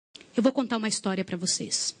Eu vou contar uma história para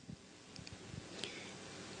vocês.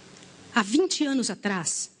 Há 20 anos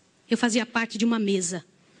atrás, eu fazia parte de uma mesa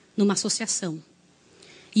numa associação.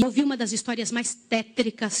 E eu vi uma das histórias mais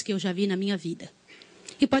tétricas que eu já vi na minha vida.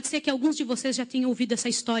 E pode ser que alguns de vocês já tenham ouvido essa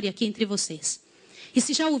história aqui entre vocês. E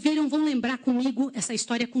se já ouviram, vão lembrar comigo essa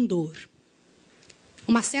história com dor.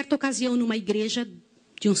 Uma certa ocasião, numa igreja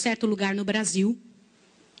de um certo lugar no Brasil,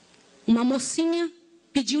 uma mocinha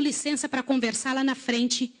pediu licença para conversar lá na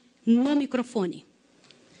frente, no microfone.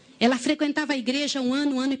 Ela frequentava a igreja um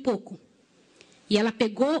ano e pouco. E ela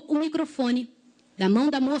pegou o microfone da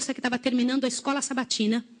mão da moça que estava terminando a escola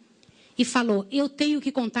sabatina e falou: eu tenho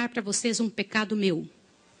que contar para vocês um pecado meu.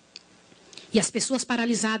 E as pessoas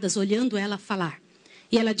paralisadas olhando ela falar.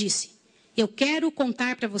 E ela disse: eu quero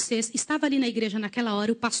contar para vocês. Estava ali na igreja naquela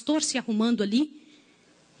hora, o pastor se arrumando ali,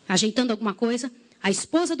 ajeitando alguma coisa, a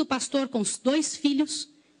esposa do pastor com os 2 filhos,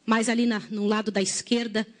 mais ali no lado da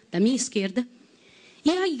esquerda, da minha esquerda,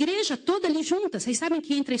 e a igreja toda ali junta. Vocês sabem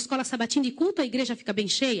que entre a escola sabatina e culto a igreja fica bem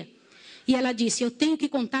cheia? E ela disse: eu tenho que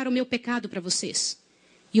contar o meu pecado para vocês.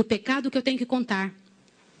 E o pecado que eu tenho que contar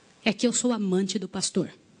é que eu sou amante do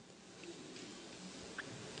pastor.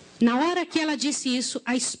 Na hora que ela disse isso,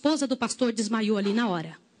 a esposa do pastor desmaiou ali na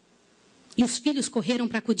hora. E os filhos correram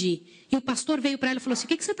para acudir. E o pastor veio para ela e falou assim: o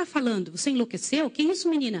que você está falando? Você enlouqueceu? Que isso,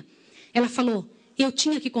 menina? Ela falou: eu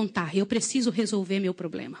tinha que contar, eu preciso resolver meu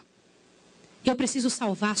problema. Eu preciso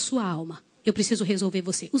salvar a sua alma. Eu preciso resolver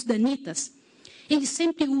você. Os danitas, eles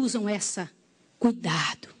sempre usam essa: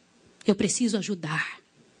 cuidado, eu preciso ajudar.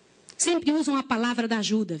 Sempre usam a palavra da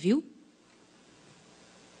ajuda, viu?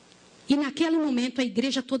 E naquele momento a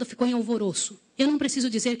igreja toda ficou em alvoroço. Eu não preciso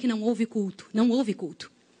dizer que não houve culto. Não houve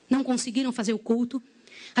culto. Não conseguiram fazer o culto.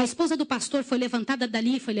 A esposa do pastor foi levantada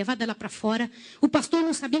dali, foi levada lá para fora. O pastor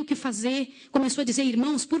não sabia o que fazer. Começou a dizer: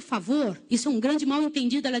 irmãos, por favor, isso é um grande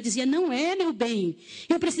mal-entendido. Ela dizia: não é, meu bem.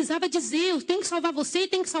 Eu precisava dizer, eu tenho que salvar você e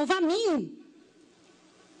tenho que salvar a mim.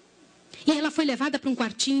 E ela foi levada para um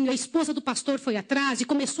quartinho, a esposa do pastor foi atrás e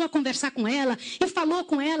começou a conversar com ela, e falou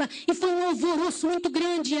com ela, e foi um alvoroço muito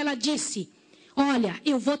grande. E ela disse: olha,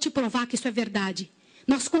 eu vou te provar que isso é verdade.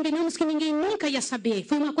 Nós combinamos que ninguém nunca ia saber,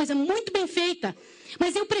 foi uma coisa muito bem feita,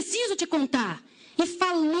 mas eu preciso te contar. E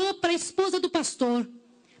falou para a esposa do pastor,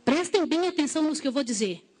 prestem bem atenção no que eu vou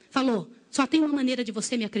dizer. Falou: só tem uma maneira de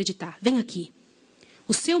você me acreditar, vem aqui.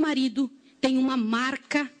 O seu marido tem uma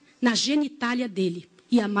marca na genitália dele.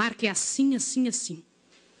 E a marca é assim, assim, assim.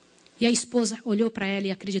 E a esposa olhou para ela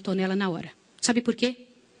e acreditou nela na hora. Sabe por quê?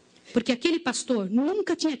 Porque aquele pastor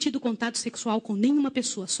nunca tinha tido contato sexual com nenhuma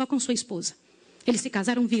pessoa, só com sua esposa. Eles se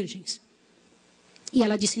casaram virgens. E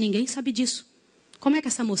ela disse: ninguém sabe disso. Como é que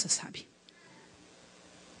essa moça sabe?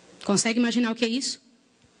 Consegue imaginar o que é isso?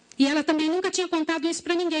 E ela também nunca tinha contado isso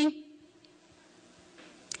para ninguém.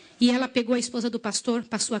 E ela pegou a esposa do pastor,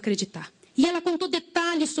 passou a acreditar. E ela contou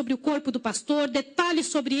detalhes sobre o corpo do pastor, detalhes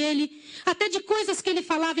sobre ele, até de coisas que ele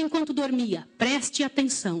falava enquanto dormia. Preste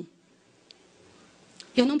atenção.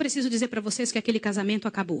 Eu não preciso dizer para vocês que aquele casamento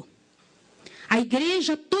acabou. A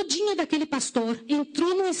igreja todinha daquele pastor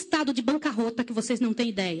entrou num estado de bancarrota que vocês não têm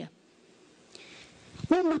ideia.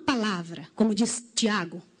 Uma palavra, como diz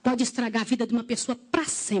Tiago, pode estragar a vida de uma pessoa para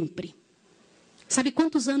sempre. Sabe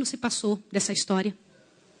quantos anos se passou dessa história?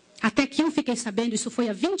 Até que eu fiquei sabendo, isso foi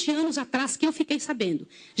há 20 anos atrás que eu fiquei sabendo.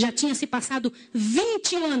 Já tinha se passado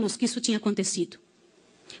 20 anos que isso tinha acontecido.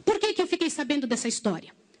 Por que eu fiquei sabendo dessa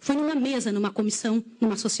história? Foi numa mesa, numa comissão,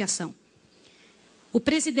 numa associação. O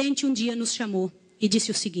presidente um dia nos chamou e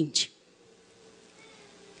disse o seguinte: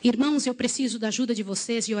 irmãos, eu preciso da ajuda de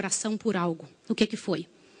vocês e oração por algo. O que foi?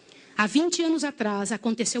 Há 20 anos atrás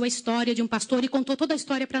aconteceu a história de um pastor e contou toda a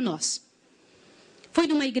história para nós. Foi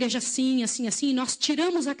numa igreja assim, assim, assim, e nós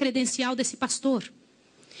tiramos a credencial desse pastor.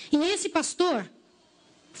 E esse pastor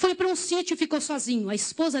foi para um sítio e ficou sozinho. A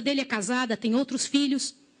esposa dele é casada, tem outros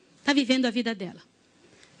filhos, está vivendo a vida dela.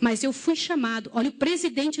 Mas eu fui chamado, olha o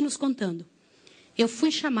presidente nos contando. Eu fui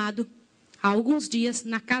chamado há alguns dias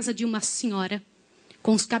na casa de uma senhora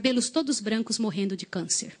com os cabelos todos brancos morrendo de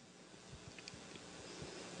câncer.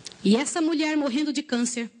 E essa mulher morrendo de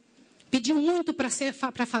câncer pediu muito para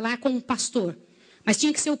falar com o pastor. Mas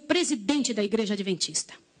tinha que ser o presidente da igreja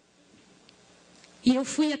adventista. E eu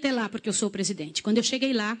fui até lá porque eu sou o presidente. Quando eu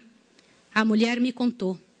cheguei lá, a mulher me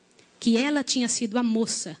contou que ela tinha sido a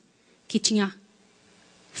moça que tinha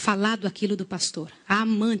falado aquilo do pastor. A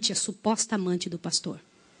amante, a suposta amante do pastor.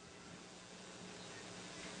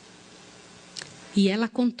 E ela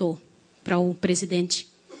contou para o presidente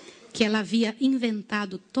que ela havia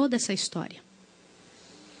inventado toda essa história.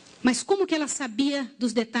 Mas como que ela sabia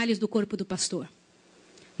dos detalhes do corpo do pastor?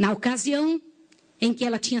 Na ocasião em que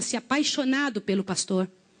ela tinha se apaixonado pelo pastor.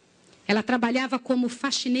 Ela trabalhava como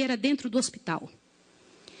faxineira dentro do hospital.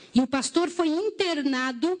 E o pastor foi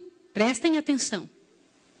internado, prestem atenção,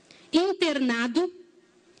 internado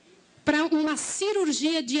para uma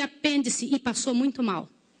cirurgia de apêndice e passou muito mal.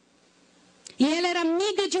 E ela era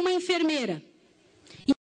amiga de uma enfermeira.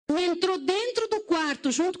 E entrou dentro do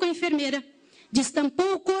quarto junto com a enfermeira,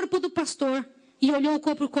 destampou o corpo do pastor e olhou o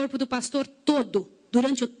corpo do pastor todo,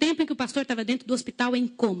 durante o tempo em que o pastor estava dentro do hospital em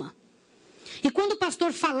coma. E quando o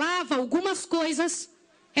pastor falava algumas coisas,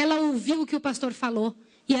 ela ouviu o que o pastor falou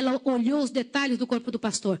e ela olhou os detalhes do corpo do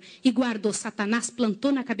pastor e guardou. Satanás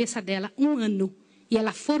plantou na cabeça dela 1 ano e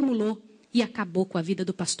ela formulou e acabou com a vida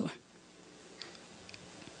do pastor.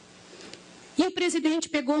 E o presidente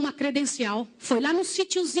pegou uma credencial, foi lá no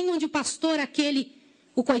sítiozinho onde o pastor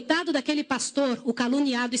o coitado daquele pastor, o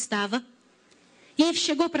caluniado, estava, e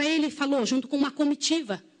chegou para ele e falou, junto com uma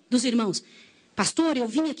comitiva dos irmãos: pastor, eu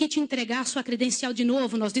vim aqui te entregar a sua credencial de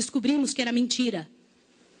novo, nós descobrimos que era mentira.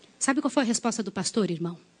 Sabe qual foi a resposta do pastor,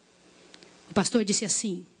 irmão? O pastor disse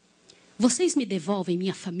assim: vocês me devolvem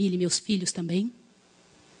minha família e meus filhos também?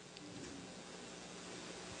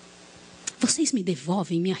 Vocês me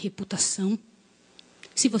devolvem minha reputação?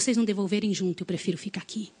 Se vocês não devolverem junto, eu prefiro ficar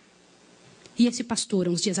aqui. E esse pastor,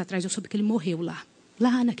 uns dias atrás, eu soube que ele morreu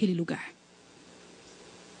lá naquele lugar.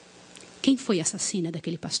 Quem foi a assassina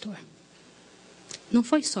daquele pastor? Não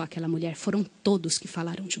foi só aquela mulher, foram todos que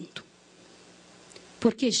falaram junto.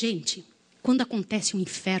 Porque, gente, quando acontece um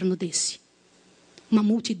inferno desse, uma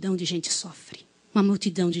multidão de gente sofre, uma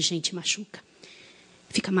multidão de gente machuca,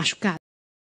 fica machucada.